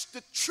stretched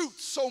the truth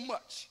so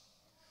much.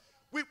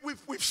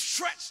 We've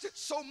stretched it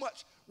so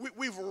much.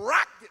 We've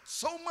racked it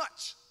so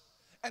much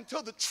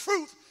until the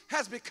truth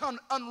has become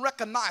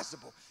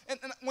unrecognizable. And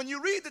when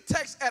you read the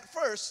text at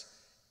first,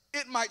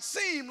 it might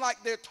seem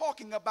like they're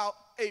talking about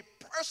a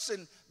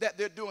person that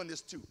they're doing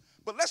this to.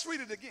 But let's read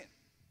it again.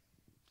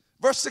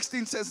 Verse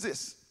 16 says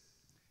this.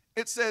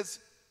 It says,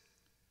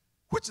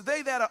 which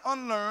they that are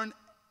unlearned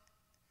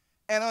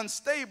and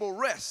unstable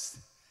rest,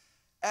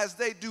 as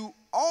they do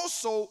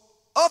also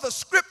other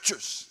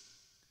scriptures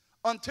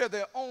unto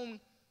their own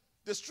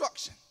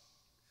destruction.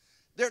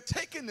 They're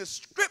taking the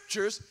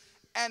scriptures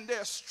and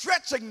they're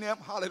stretching them,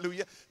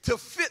 hallelujah, to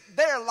fit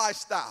their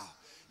lifestyle.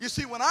 You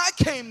see, when I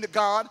came to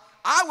God,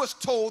 I was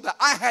told that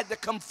I had to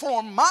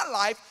conform my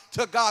life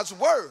to God's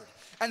word.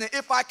 And that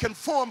if I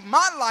conformed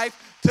my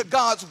life to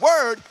God's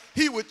word,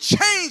 he would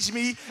change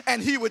me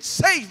and he would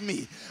save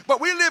me.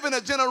 But we live in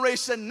a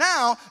generation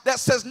now that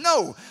says,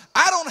 no,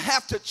 I don't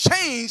have to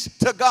change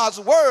to God's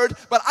word,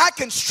 but I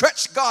can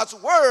stretch God's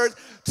word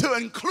to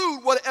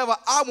include whatever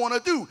I want to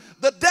do.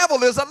 The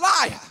devil is a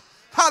liar.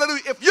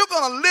 Hallelujah. If you're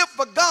going to live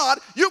for God,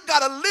 you've got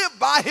to live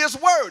by his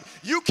word.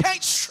 You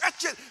can't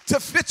stretch it to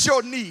fit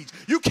your needs.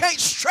 You can't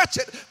stretch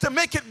it to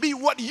make it be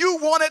what you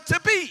want it to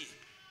be.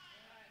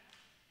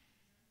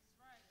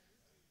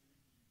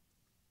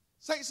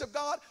 Saints of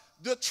God,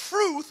 the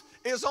truth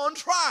is on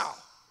trial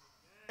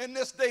in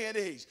this day and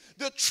age.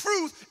 The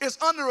truth is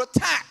under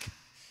attack.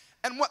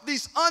 And what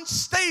these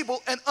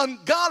unstable and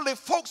ungodly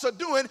folks are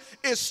doing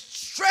is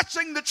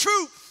stretching the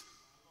truth.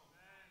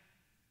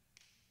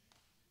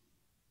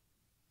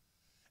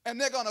 And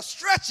they're going to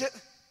stretch it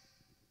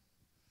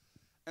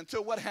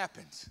until what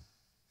happens?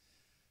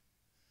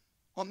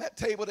 On that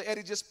table that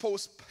Eddie just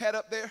had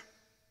up there,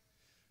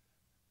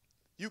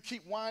 you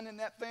keep winding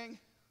that thing,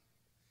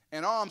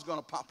 an arm's going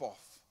to pop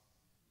off.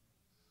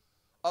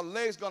 A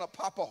leg's going to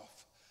pop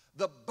off.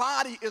 The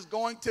body is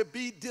going to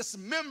be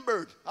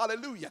dismembered.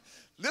 Hallelujah.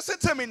 Listen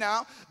to me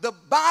now. The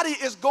body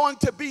is going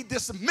to be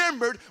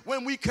dismembered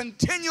when we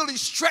continually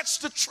stretch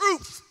the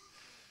truth.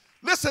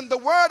 Listen, the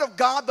word of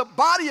God, the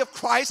body of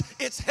Christ,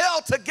 it's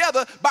held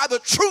together by the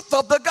truth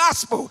of the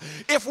gospel.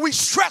 If we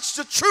stretch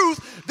the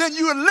truth, then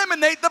you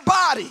eliminate the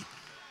body.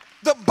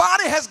 The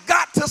body has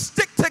got to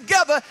stick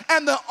together,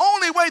 and the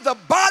only way the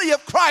body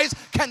of Christ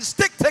can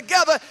stick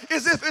together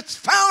is if it's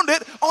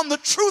founded on the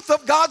truth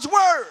of God's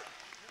word.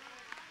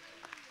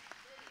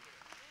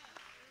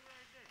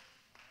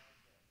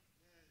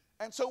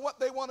 And so what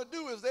they want to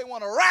do is they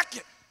want to rack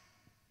it.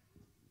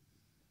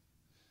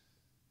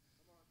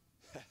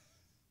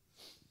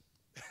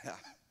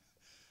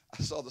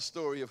 I saw the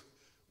story of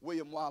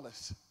William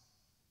Wallace.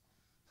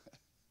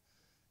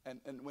 And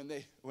when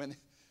they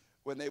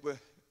were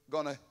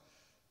going to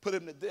put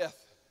him to death,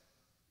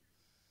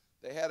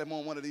 they had him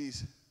on one of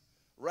these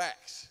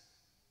racks.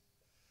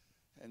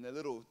 And the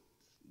little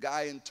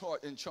guy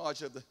in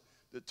charge of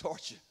the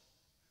torture,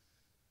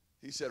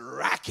 he said,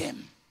 rack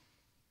him.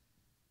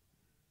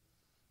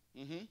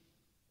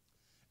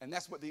 And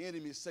that's what the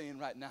enemy is saying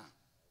right now.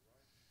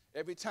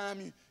 Every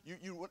time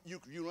you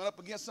run up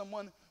against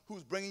someone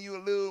who's bringing you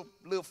a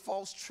little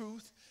false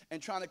truth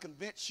and trying to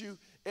convince you,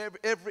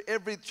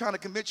 trying to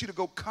convince you to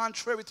go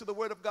contrary to the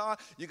word of God,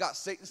 you got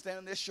Satan standing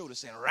on their shoulder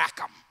saying, rack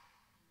them.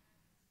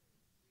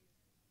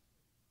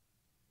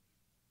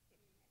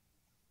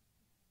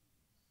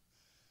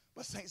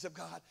 But saints of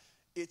God,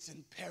 it's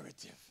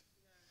imperative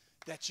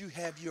that you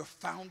have your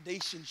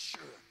foundation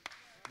sure,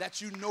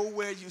 that you know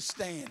where you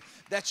stand,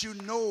 that you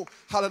know,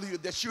 hallelujah,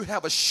 that you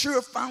have a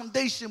sure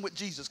foundation with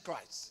Jesus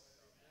Christ.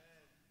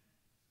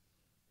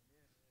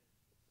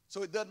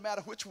 So it doesn't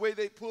matter which way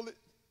they pull it.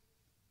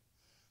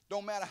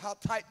 Don't matter how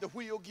tight the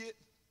wheel get.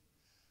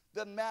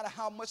 Doesn't matter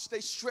how much they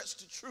stretch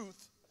the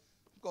truth.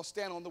 I'm going to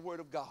stand on the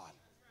word of God.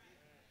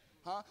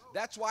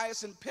 That's why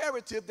it's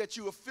imperative that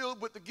you are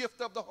filled with the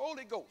gift of the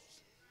Holy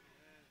Ghost.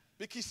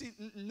 Because, see,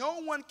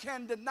 no one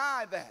can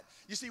deny that.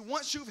 You see,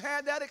 once you've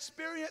had that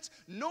experience,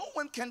 no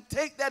one can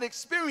take that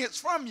experience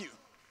from you.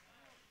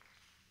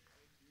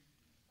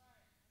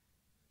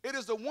 It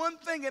is the one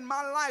thing in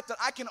my life that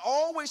I can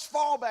always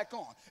fall back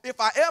on. If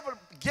I ever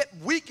get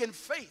weak in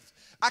faith,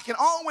 I can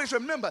always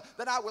remember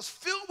that I was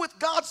filled with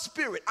God's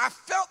Spirit. I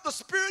felt the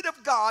Spirit of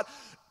God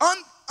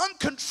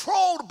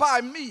uncontrolled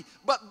by me,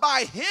 but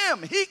by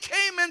Him. He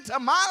came into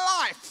my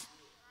life.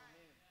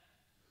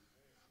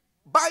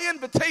 By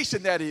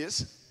invitation, that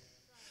is.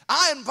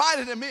 I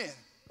invited Him in.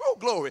 Oh,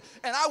 glory.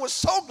 And I was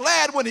so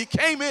glad when He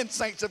came in,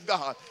 saints of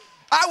God.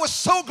 I was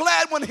so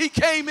glad when He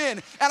came in.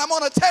 And I'm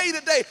going to tell you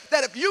today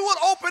that if you would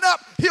open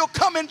up, He'll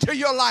come into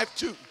your life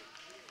too.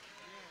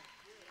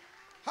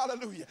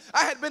 Hallelujah.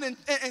 I had been in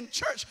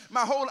church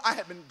I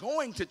had been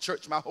going to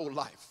church my whole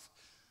life.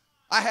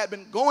 I had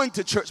been going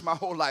to church my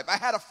whole life. I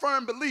had a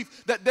firm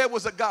belief that there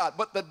was a God.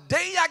 But the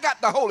day I got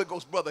the Holy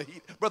Ghost, Brother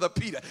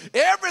Peter,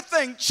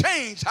 everything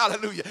changed.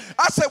 Hallelujah.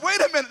 I said, wait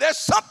a minute, there's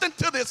something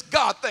to this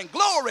God thing.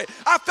 Glory.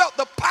 I felt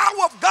the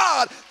power of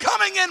God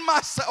coming in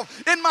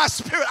myself, in my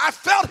spirit. I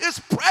felt His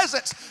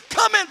presence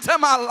come into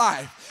my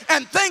life.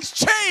 And things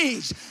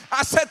changed.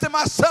 I said to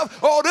myself,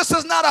 oh, this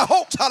is not a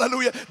hoax,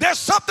 hallelujah. There's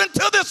something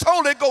to this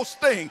Holy Ghost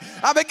thing.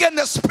 I began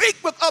to speak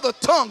with other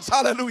tongues,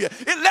 hallelujah.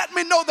 It let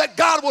me know that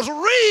God was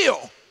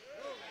real.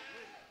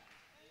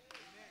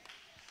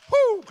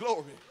 Whoo,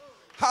 glory.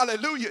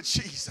 Hallelujah,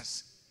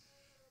 Jesus.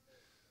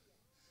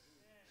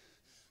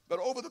 But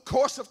over the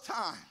course of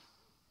time,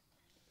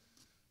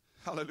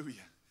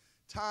 hallelujah,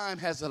 time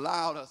has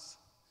allowed us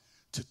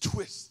to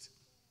twist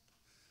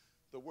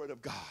the word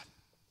of God.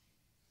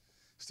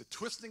 It's the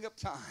twisting of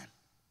time.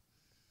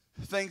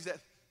 Things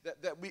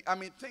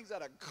things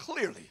that are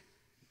clearly,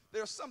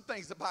 there are some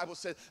things the Bible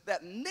says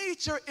that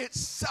nature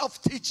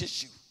itself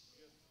teaches you.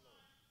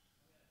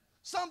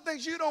 Some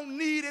things you don't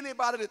need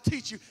anybody to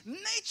teach you.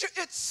 Nature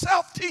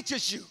itself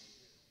teaches you.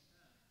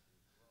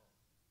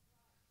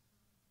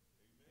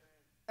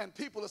 And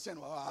people are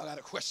saying, well, I got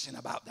a question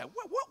about that.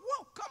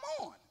 Whoa,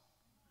 come on.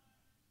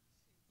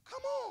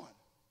 Come on.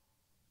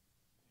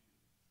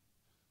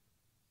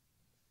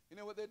 You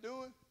know what they're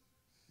doing?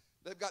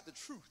 They've got the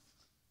truth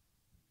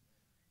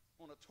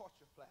on a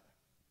torture platter.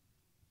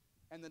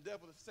 And the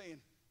devil is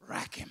saying,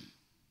 rack him.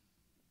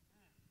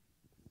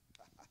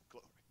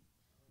 Glory.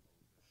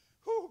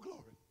 Whoo,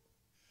 glory.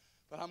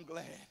 But I'm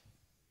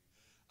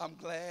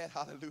glad,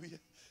 hallelujah,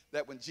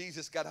 that when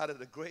Jesus got out of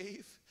the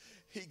grave,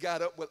 He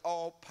got up with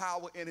all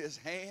power in His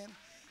hand.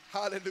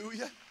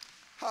 Hallelujah.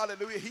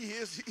 Hallelujah.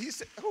 He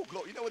said, oh,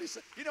 glory. You know what He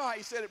said? You know how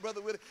He said it, Brother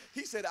Willie?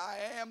 He said, I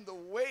am the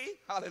way,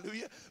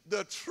 hallelujah,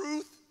 the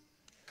truth,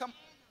 come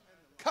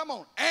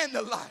on, and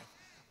the life.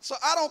 So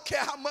I don't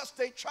care how much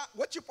they try.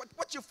 What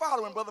you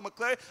following, Brother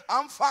McClary?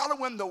 I'm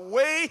following the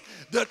way,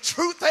 the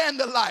truth, and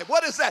the life.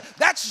 What is that?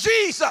 That's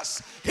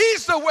Jesus.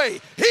 He's the way.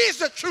 He's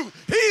the truth.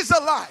 He's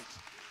the light.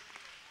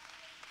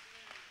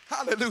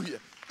 Hallelujah.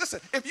 Listen,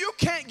 if you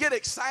can't get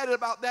excited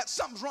about that,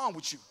 something's wrong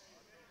with you.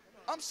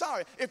 I'm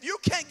sorry. If you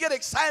can't get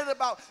excited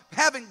about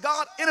having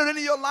God enter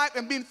into your life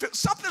and being filled,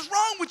 something's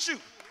wrong with you.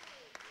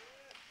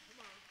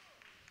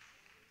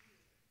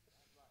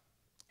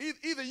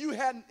 Either you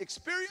hadn't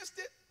experienced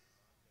it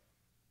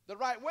the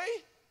right way,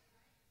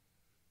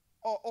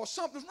 or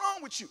something's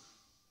wrong with you.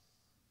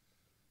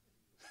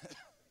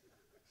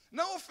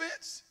 No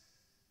offense,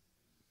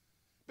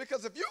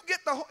 because if you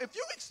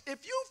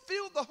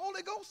feel the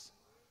Holy Ghost,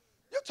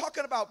 you're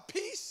talking about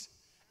peace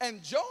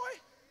and joy.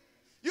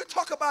 You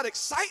talk about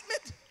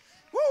excitement.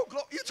 Woo,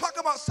 you talk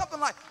about something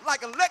like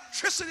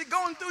electricity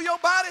going through your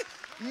body.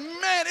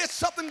 Man, it's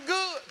something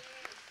good.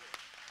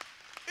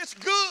 It's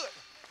good.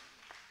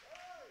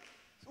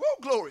 Woo,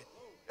 glory.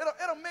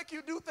 It'll make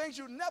you do things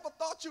you never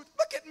thought you'd.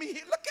 Look at me.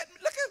 Look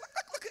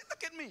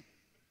at me.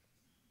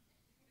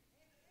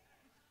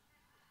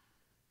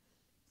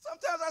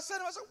 Sometimes I say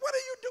to myself, what do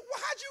you do?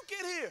 How'd you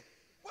get here?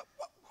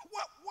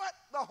 What?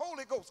 The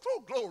Holy Ghost.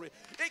 Oh, glory.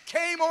 It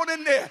came on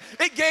in there.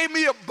 It gave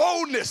me a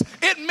boldness.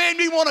 It made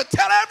me want to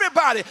tell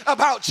everybody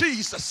about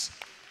Jesus.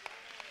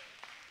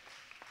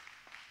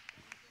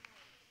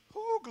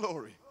 Oh,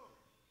 glory.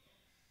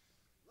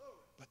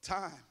 But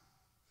time.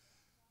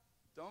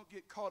 Don't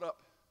get caught up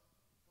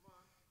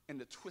in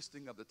the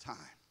twisting of the time.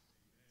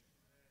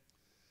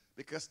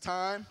 Because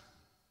time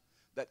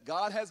that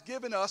God has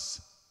given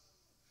us,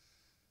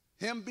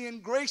 Him being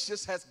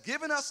gracious, has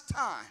given us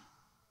time.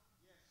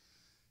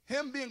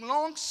 Him being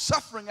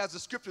long-suffering, as the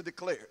scripture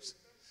declares.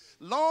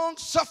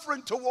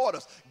 Long-suffering toward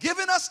us.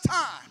 Giving us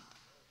time.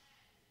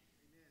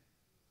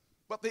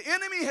 But the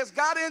enemy has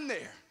got in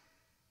there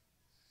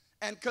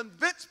and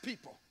convinced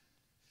people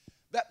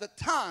that the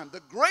time, the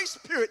grace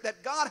period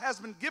that God has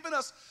been giving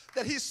us,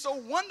 that He's so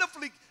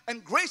wonderfully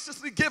and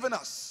graciously given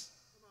us,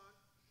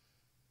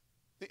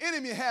 The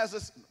enemy has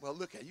us. Well,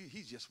 look at you.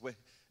 He's just,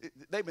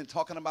 they've been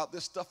talking about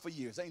this stuff for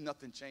years. Ain't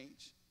nothing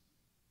changed.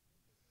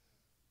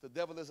 The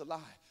devil is a lie.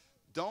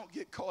 Don't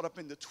get caught up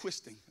in the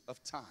twisting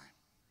of time.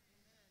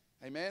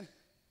 Amen.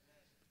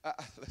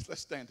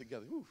 Let's stand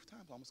together. Ooh,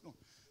 time's almost gone.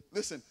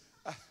 Listen,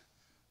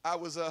 I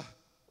was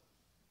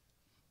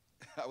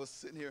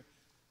sitting here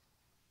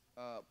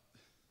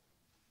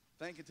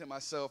thinking to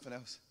myself, and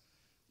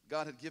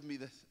God had given me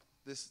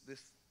this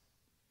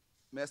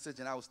message,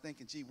 and I was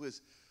thinking, gee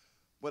whiz,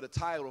 what a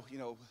title, you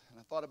know. And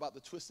I thought about the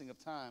twisting of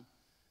time,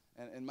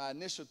 and my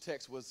initial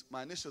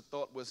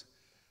thought was,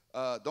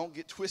 don't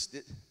get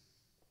twisted.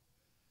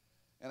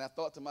 And I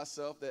thought to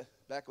myself that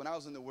back when I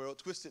was in the world,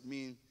 twisted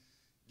mean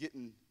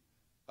getting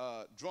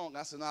drunk.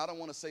 I said, no, I don't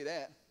want to say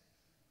that.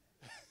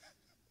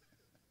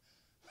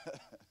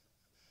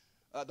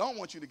 I don't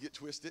want you to get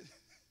twisted.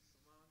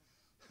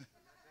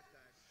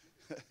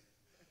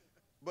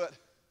 But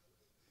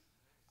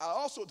I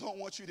also don't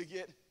want you to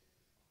get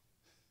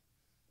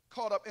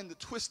caught up in the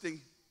twisting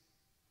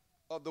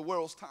of the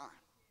world's time.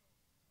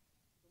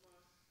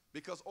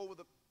 Because over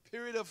the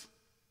period of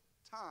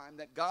time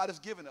that God has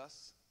given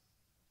us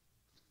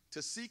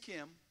to seek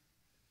him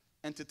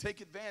and to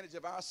take advantage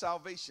of our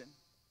salvation,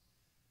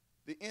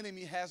 the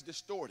enemy has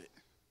distorted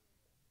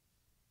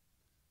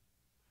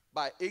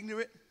by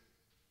ignorant,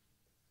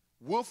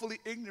 willfully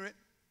ignorant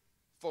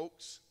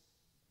folks,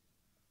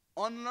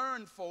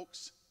 unlearned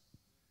folks,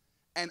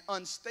 and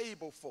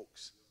unstable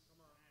folks.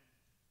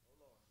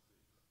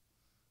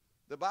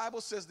 The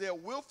Bible says they are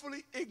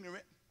willfully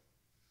ignorant,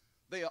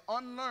 they are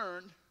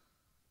unlearned,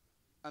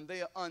 and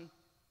they are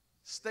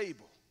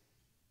unstable.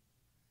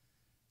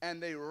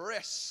 And they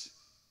wrest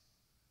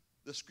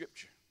the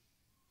scripture.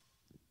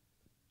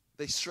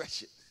 They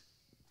stretch it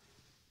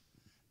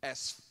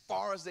as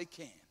far as they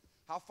can.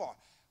 How far?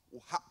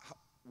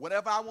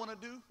 Whatever I want to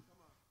do,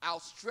 I'll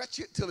stretch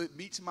it till it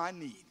meets my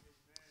need.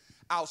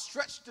 I'll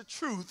stretch the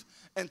truth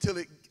until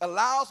it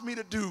allows me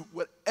to do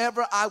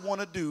whatever I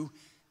want to do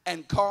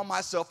and call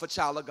myself a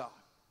child of God.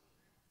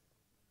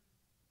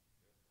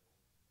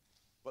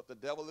 But the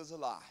devil is a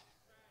lie.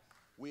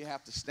 We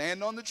have to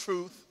stand on the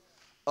truth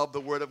of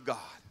the word of God.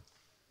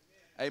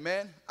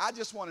 Amen. I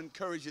just want to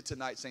encourage you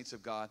tonight, saints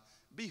of God,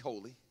 be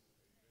holy.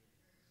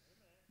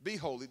 Be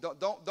holy.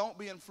 Don't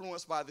be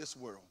influenced by this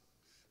world.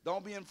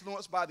 Don't be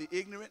influenced by the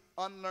ignorant,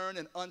 unlearned,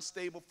 and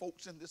unstable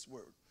folks in this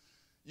world.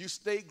 You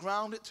stay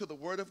grounded to the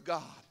word of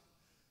God.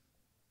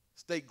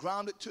 Stay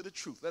grounded to the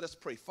truth. Let us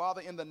pray.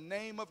 Father, in the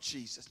name of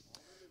Jesus,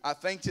 I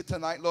thank you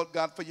tonight, Lord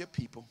God, for your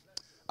people.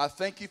 I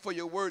thank you for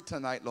your word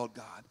tonight, Lord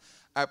God.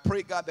 I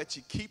pray, God, that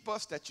you keep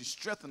us, that you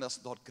strengthen us,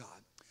 Lord God.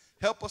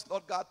 Help us,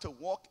 Lord God, to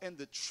walk in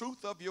the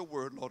truth of your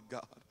word, Lord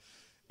God.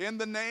 In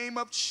the name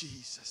of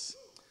Jesus.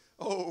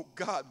 Oh,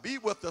 God, be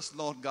with us,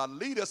 Lord God.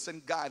 Lead us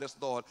and guide us,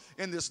 Lord,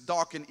 in this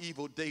dark and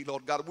evil day,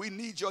 Lord God. We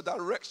need your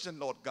direction,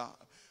 Lord God.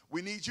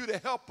 We need you to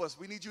help us.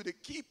 We need you to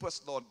keep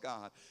us, Lord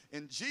God.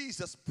 In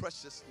Jesus'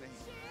 precious name.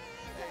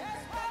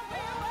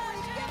 Amen.